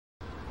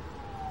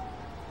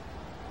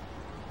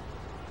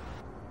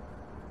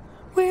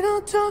We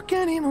don't talk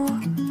anymore.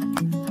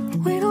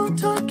 We don't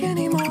talk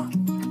anymore.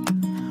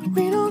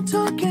 We don't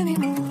talk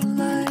anymore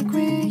like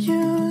we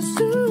used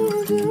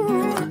to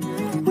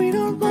do. We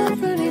don't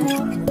laugh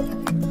anymore.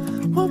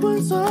 What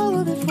was all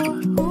of it for?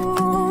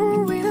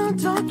 Ooh, we don't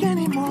talk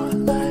anymore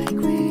like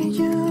we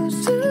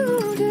used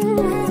to do.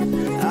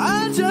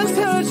 I just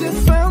heard you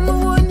found the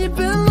one you've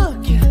been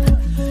looking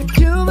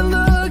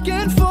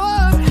for.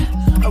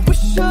 I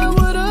wish I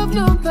would have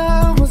known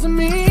that wasn't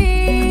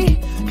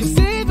me. Cause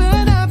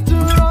even after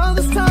all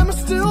this time I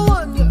still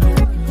wonder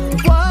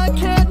why I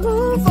can't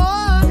move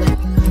on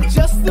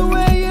just the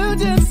way you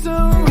did so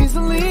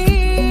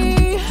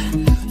easily.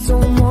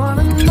 Don't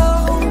wanna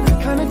know the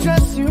kind of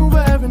dress you're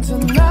wearing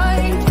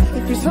tonight,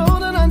 if he's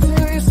holding on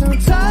to you so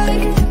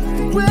tight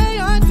the way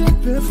I did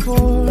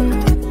before.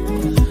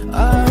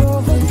 I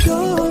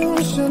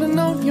overdosed, should've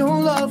known your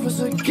love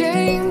was a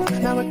game.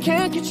 Now I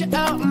can't get you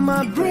out of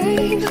my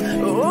brain.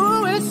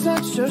 Oh, it's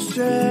such a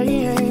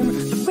shame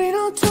that we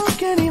don't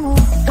talk anymore.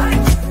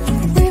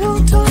 We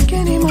don't talk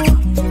anymore.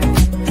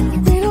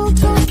 We don't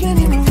talk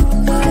anymore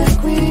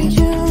like we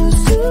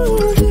used to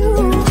do.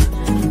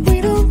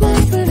 We don't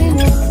laugh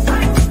anymore.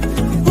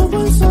 What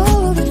was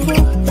all of it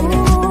for?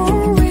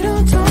 Oh, we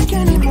don't talk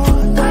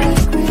anymore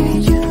like we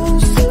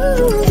used to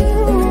do.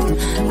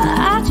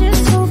 I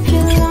just hope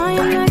you're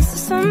lying next to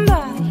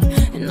somebody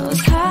who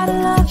knows how to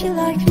love you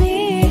like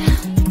me.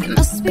 There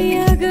must be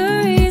a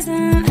good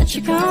reason that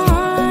you're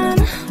gone.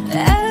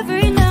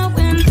 Every now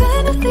and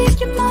then I think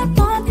you might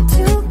want me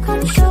to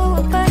come show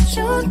up at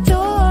your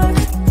door,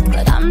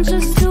 but I'm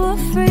just too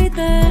afraid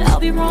that I'll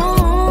be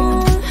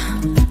wrong.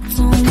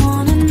 Don't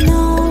wanna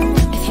know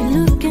if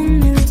you're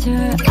looking into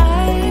her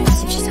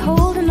eyes, if she's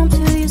holding on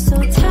to you so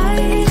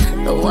tight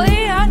the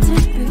way I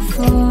did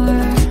before.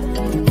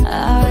 I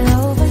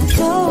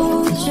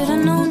overdosed,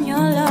 should've known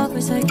your love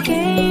was a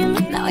game.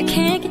 Now I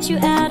can't get you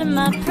out of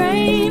my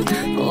brain.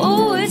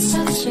 Oh, it's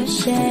such a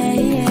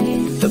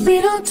shame that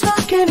we don't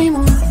talk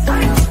anymore.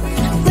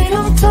 We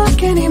don't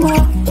talk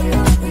anymore.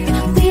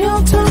 We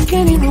don't talk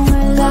anymore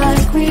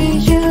like we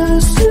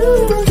used to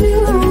do.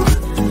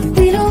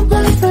 We don't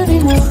laugh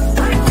anymore.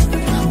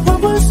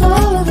 What was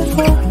all of it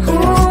for?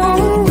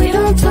 Oh, we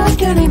don't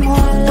talk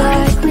anymore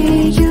like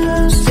we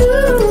used to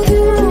do.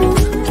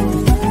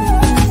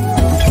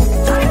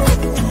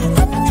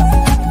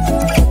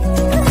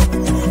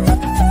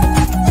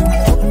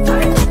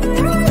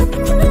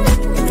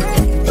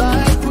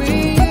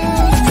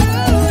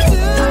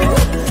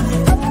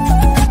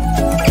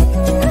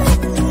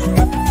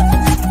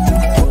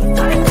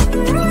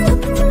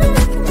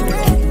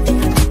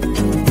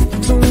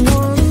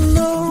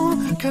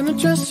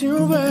 Dress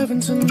you're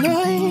wearing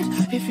tonight,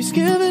 if he's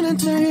giving it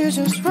to you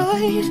just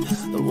right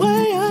the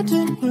way I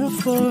did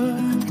before.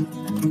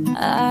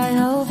 I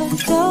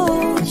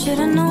overdosed,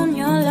 should've known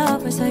your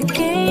love was a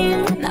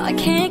game. Now I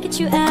can't get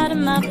you out of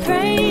my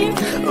brain.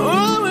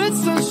 Oh,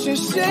 it's such a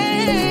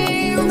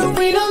shame that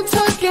we don't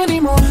talk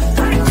anymore.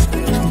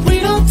 We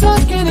don't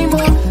talk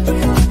anymore.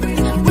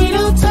 We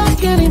don't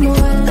talk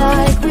anymore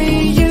like we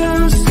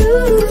used to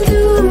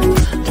do.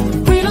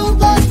 We don't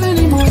laugh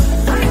anymore.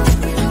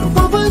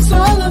 What was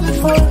all of it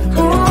for?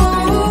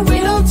 Oh, we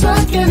don't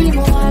talk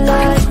anymore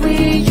like we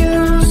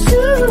used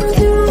to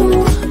do.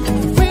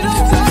 We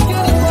don't talk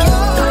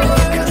anymore.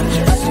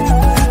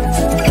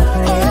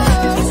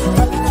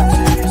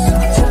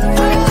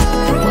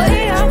 The way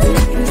I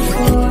did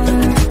before.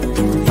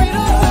 We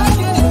don't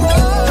talk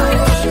anymore.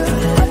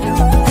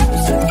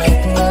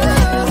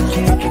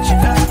 Can't get you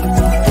out of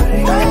my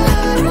brain.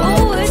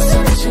 Oh, it's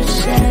such a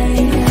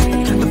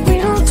shame that we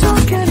don't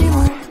talk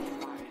anymore.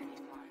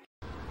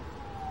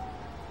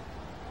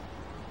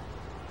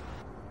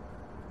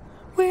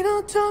 We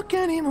don't talk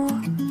anymore.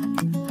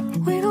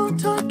 We don't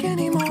talk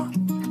anymore.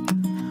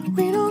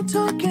 We don't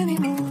talk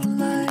anymore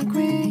like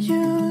we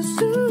used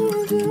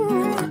to do.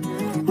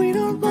 We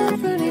don't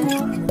laugh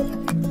anymore.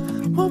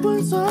 What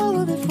was all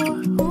of it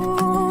for?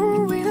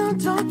 Oh, we don't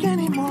talk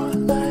anymore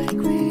like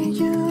we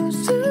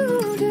used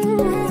to do.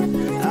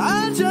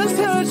 I just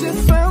heard you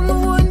found the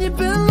one you've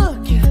been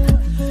looking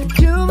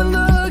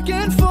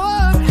for.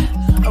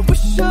 I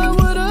wish I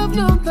would have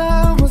known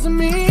that wasn't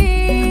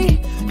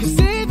me. Cause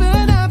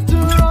even after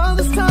all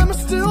this time I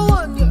still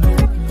wonder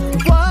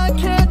why I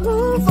can't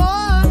move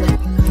on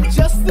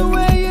just the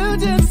way you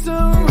did so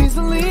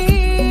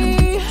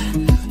easily.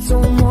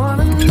 Don't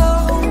wanna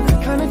know the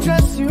kind of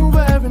dress you're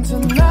wearing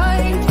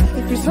tonight,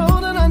 if he's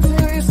holding on to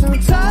you so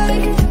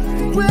tight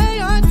the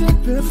way I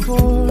did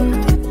before.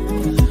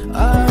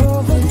 I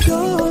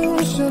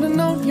overdosed, should've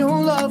known your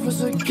love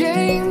was a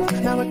game.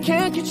 Now I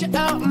can't get you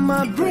out of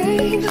my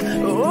brain.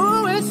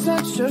 Oh, it's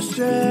such a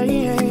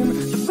shame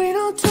that we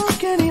don't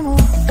talk anymore.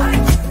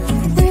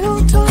 We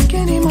don't talk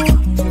anymore.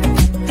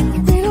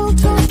 We don't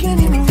talk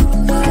anymore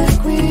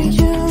like we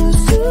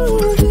used to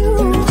do.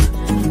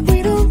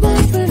 We don't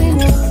laugh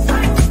anymore.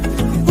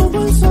 What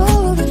was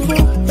all of it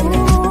for?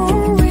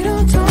 Oh, we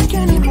don't talk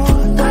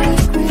anymore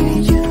like we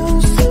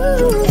used to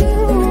do.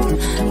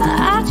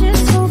 I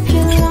just hope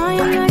you're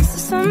lying next to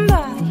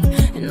somebody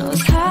who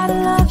knows how to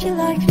love you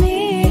like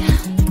me.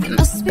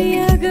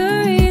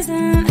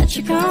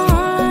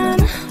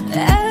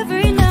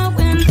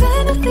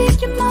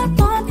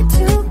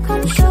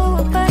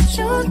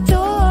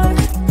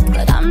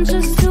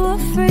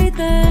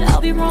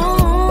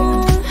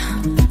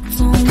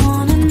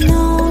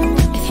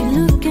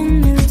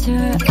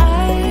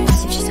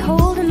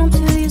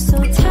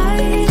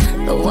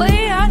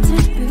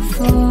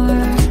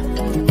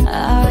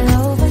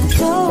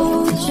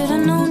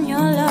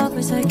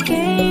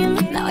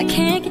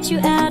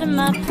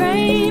 my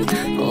brain.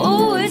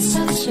 Oh, it's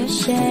such a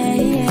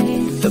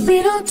shame that we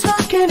don't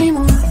talk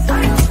anymore.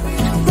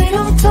 We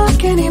don't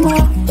talk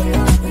anymore.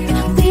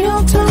 We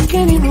don't talk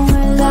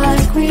anymore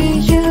like we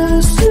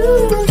used to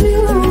do.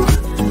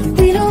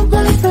 We don't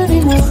laugh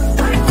anymore.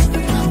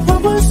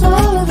 What was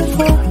all of it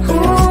for?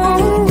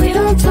 Oh, we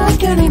don't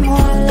talk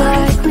anymore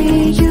like we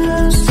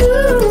used to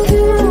do.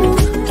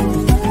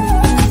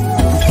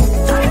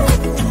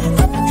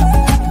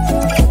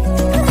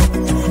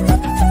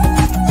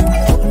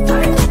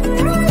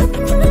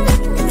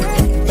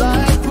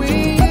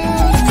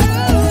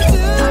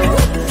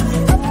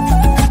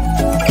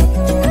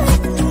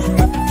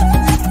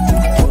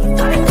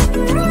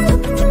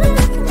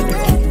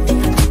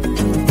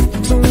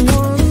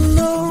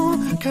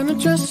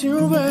 Dress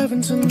you're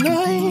wearing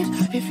tonight,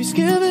 if he's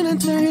giving it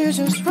to you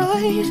just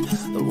right,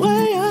 the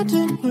way I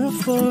did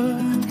before.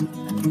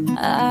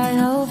 I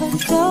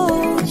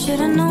overdosed,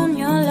 should've known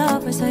your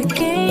love was a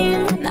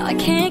game. Now I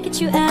can't get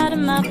you out of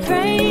my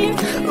brain.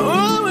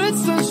 Oh,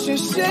 it's such a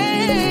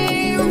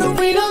shame that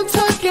we don't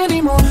talk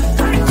anymore.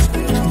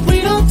 We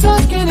don't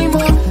talk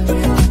anymore.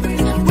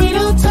 We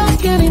don't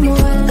talk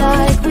anymore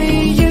like we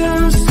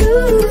used to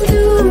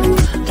do.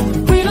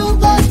 We don't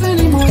laugh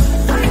anymore.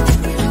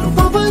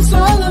 What was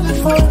all of it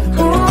for?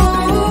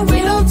 Oh, we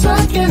don't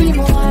talk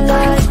anymore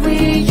like we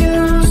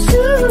used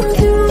to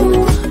do.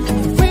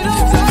 We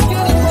don't talk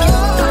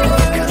anymore.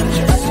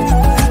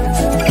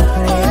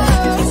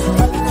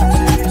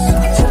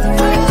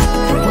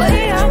 The way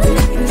I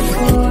did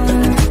before.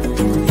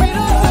 We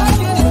don't talk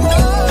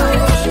anymore.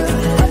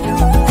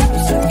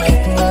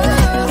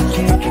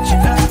 Can't get you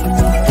out of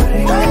my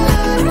brain.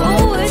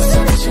 Oh, it's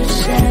such a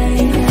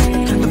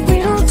shame. We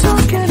don't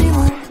talk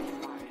anymore.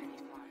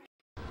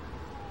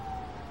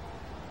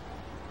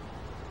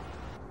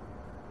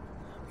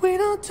 We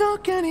don't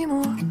talk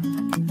anymore.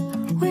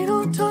 We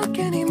don't talk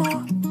anymore.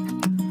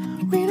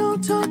 We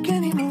don't talk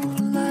anymore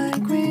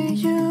like we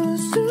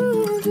used to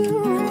do.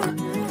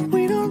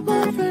 We don't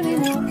laugh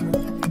anymore.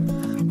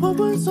 What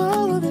was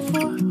all of it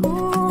for?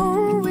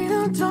 Oh, we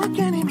don't talk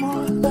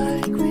anymore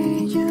like we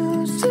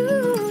used to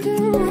do.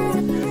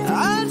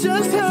 I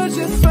just heard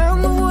you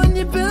found the one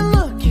you've been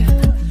looking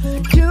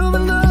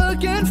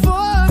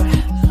for.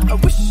 I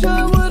wish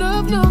I would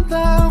have known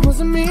that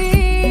wasn't me.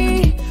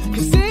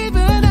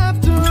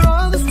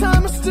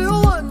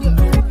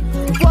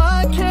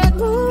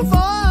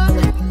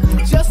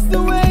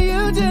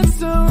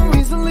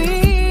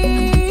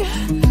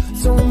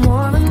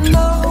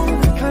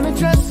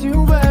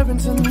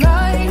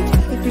 Tonight,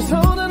 if he's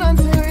holding on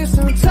to you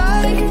so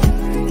tight,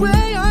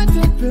 way I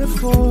did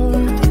before.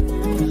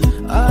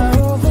 I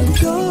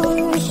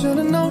overdosed,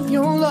 should've known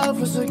your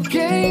love was a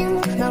game.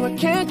 Now I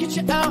can't get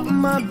you out of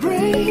my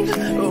brain.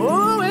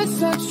 Oh, it's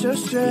such a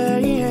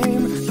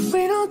shame that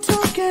we don't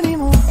talk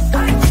anymore.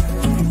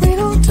 We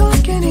don't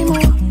talk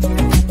anymore.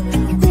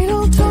 We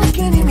don't talk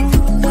anymore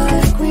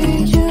like we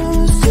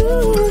used to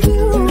do.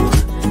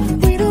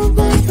 We don't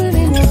laugh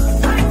anymore.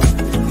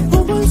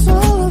 What was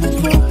all of it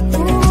for?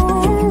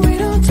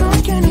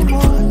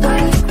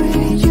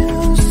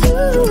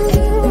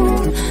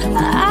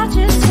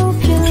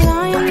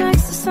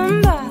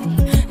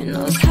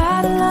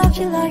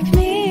 like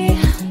me.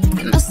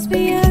 There must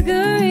be a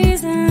good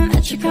reason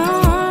that you're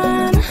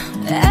gone.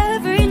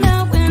 Every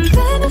now and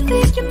then I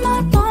think you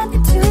might want me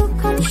to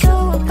come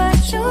show up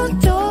at your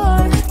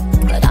door,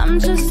 but I'm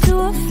just too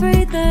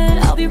afraid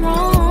that I'll be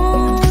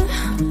wrong.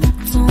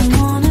 Don't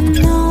wanna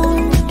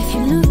know if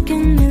you're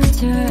looking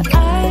into her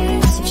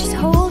eyes, if she's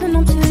holding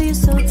on to you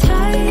so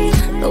tight,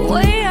 the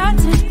way I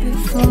did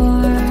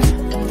before.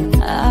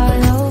 I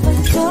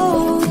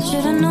overdosed,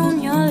 should've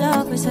known your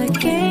love was a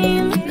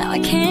game. Now I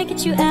can't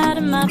get you out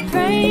of my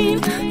brain.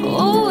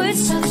 Oh,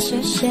 it's such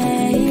a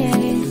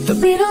shame that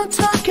we don't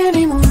talk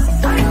anymore.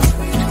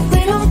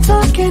 We don't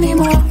talk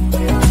anymore.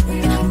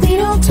 We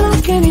don't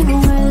talk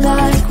anymore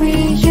like we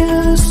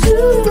used to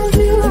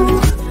do.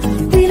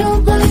 We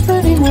don't laugh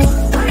anymore.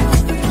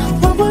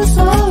 What was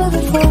all of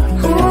it for?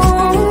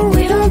 Oh,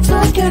 we don't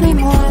talk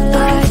anymore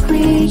like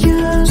we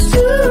used to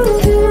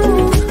do.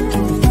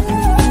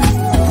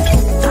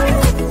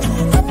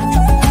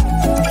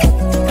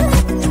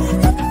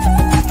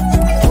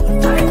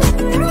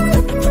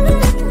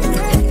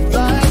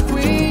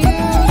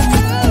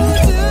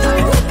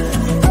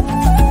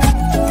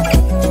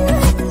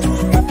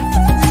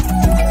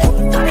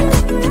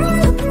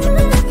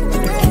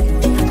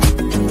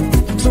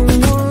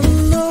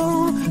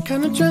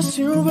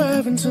 You're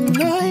wearing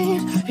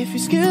tonight, if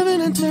he's giving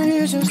it to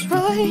you just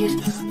right,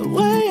 the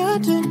way I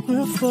did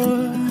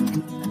before.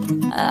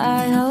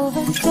 I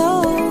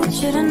overdosed,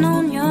 should've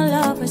known your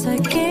love was a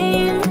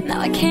game. Now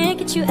I can't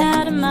get you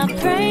out of my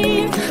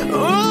brain.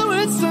 Oh,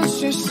 it's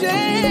such a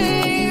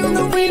shame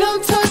that we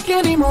don't talk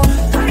anymore.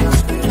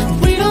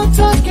 We don't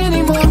talk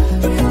anymore.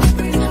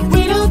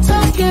 We don't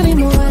talk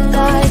anymore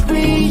like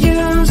we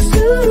used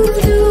to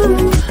do.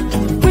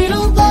 We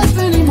don't laugh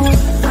anymore.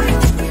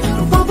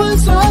 What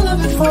was all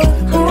of it for?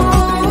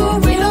 Oh,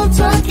 we don't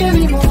talk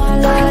anymore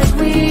like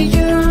we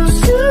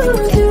used to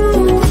do.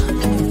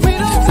 We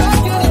don't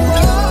talk anymore.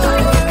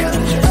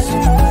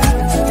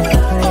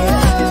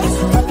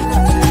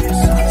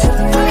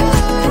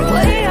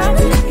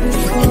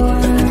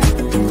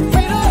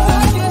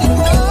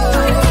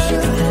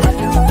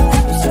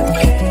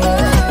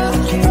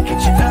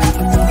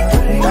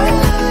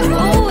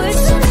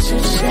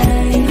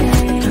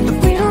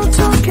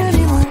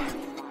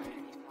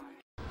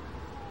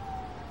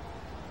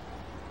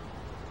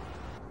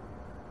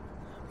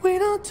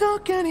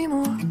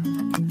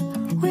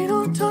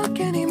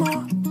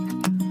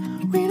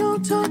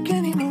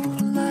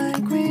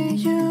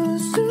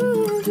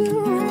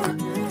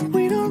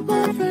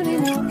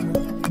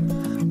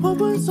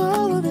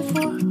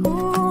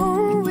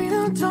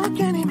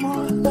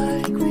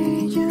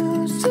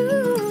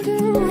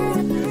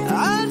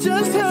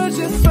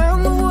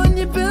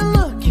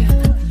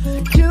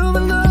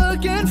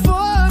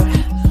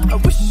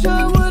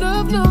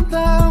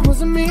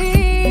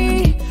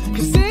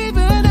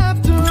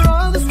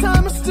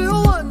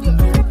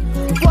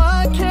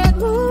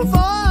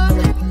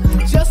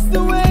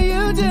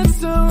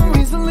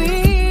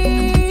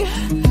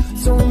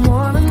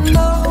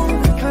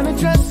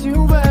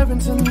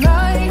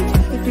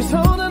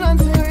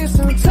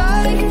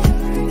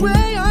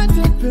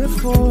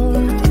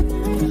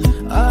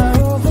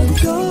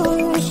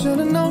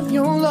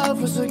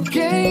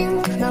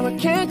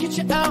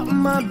 you out of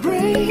my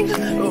brain.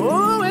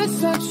 Oh, it's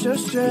such a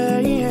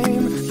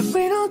shame that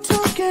we don't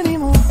talk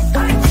anymore.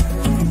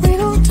 We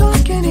don't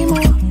talk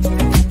anymore.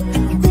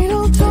 We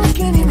don't talk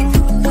anymore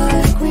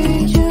like we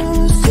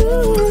used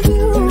to do.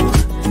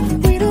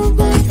 We don't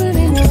laugh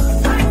anymore.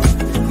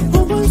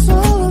 What was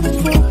all of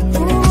it for?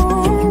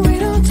 Oh, we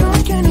don't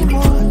talk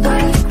anymore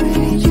like we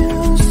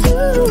used to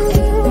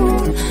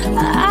do.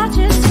 I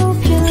just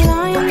hope you're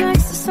lying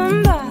next to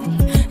somebody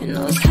who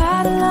knows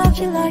how to love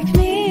you like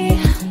me.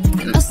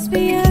 There must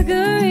be a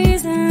good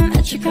reason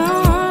that you're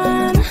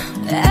gone.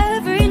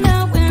 Every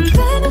now and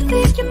then I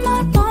think you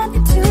might want me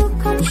to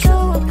come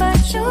show up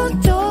at your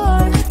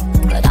door,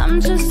 but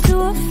I'm just too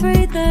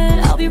afraid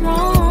that I'll be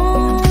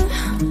wrong.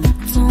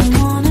 Don't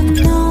wanna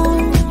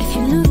know if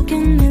you're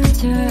looking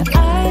into her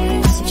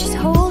eyes, if she's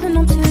holding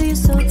on to you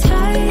so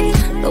tight,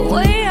 the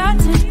way I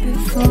did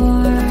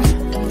before.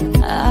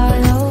 I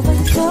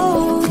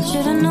overdosed.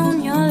 Should've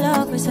known your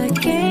love was a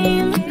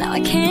game. Now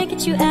I can't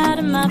get you out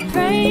of my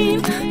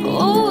brain.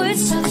 Oh,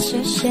 it's such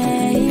a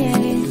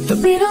shame that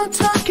we don't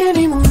talk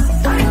anymore.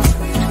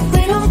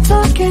 We don't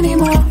talk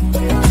anymore.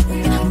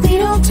 We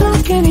don't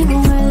talk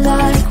anymore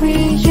like we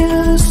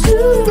used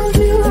to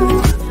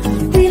do.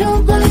 We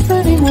don't laugh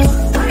anymore.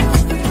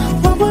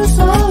 What was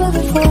all of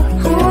it for?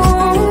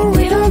 Oh,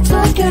 we don't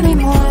talk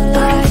anymore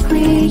like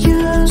we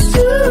used to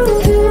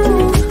do.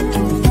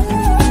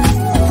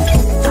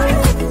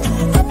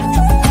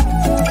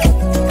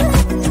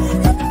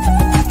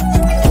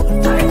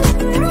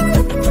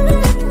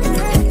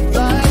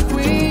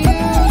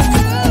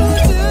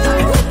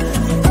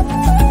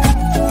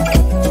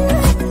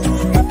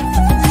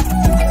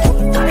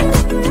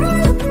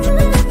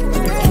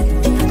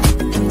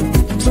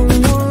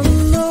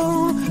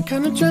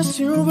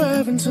 You're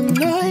wearing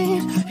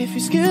tonight, if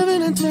he's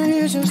giving it to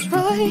you just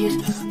right,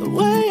 the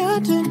way I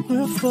did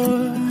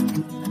before.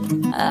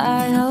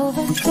 I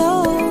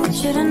overdosed.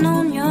 Should've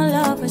known your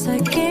love was a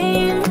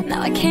game.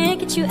 Now I can't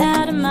get you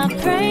out of my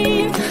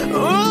brain.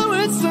 Oh,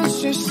 it's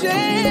such a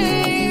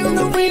shame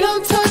that we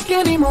don't talk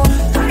anymore.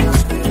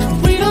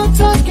 We don't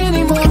talk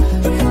anymore.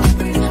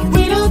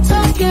 We don't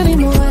talk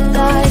anymore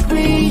like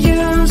we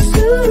used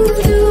to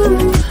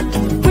do.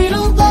 We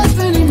don't laugh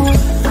anymore.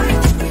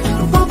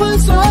 What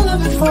was all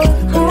of it for?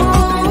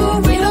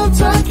 Oh, we don't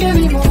talk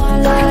anymore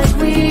like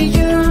we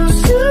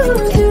used to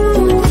do.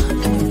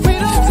 We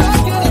don't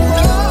talk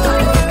anymore.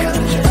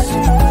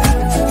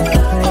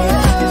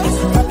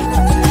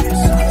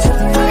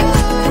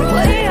 The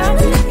way I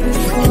did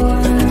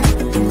before.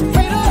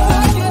 We don't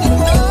talk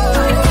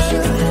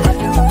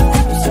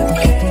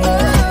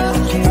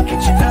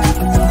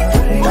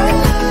anymore.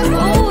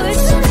 Oh,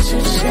 it's such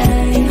a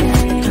shame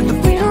that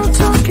we don't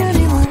talk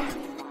anymore.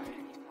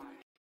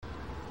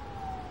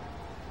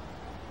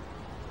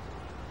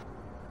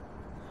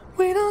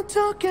 We don't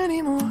talk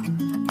anymore.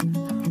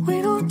 We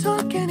don't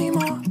talk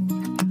anymore.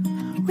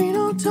 We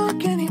don't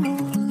talk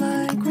anymore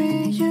like we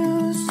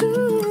used to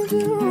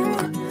do.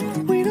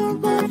 We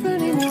don't laugh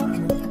anymore.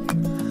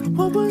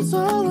 What was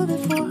all of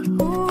it for?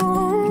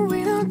 Oh,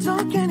 we don't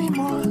talk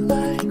anymore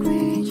like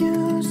we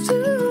used to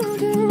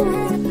do.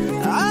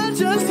 I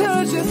just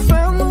heard you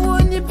found the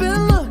one you've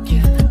been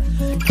looking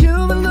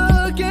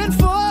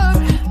for.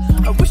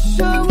 I wish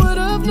I would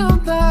have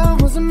known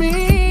that wasn't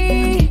me.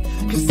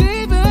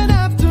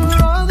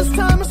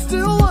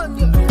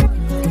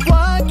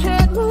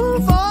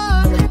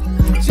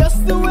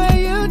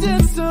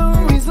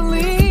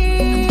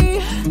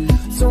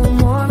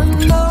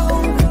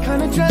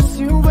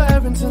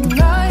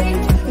 Tonight,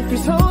 if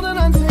he's holding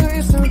on to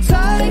you so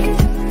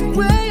tight,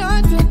 way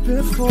I did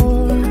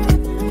before.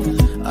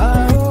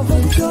 I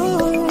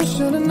overdosed.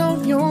 Should've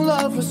known your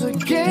love was a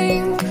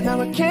game. Now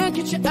I can't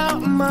get you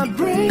out of my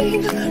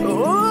brain.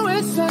 Oh,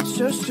 it's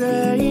such a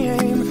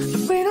shame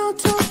that we don't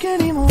talk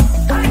anymore.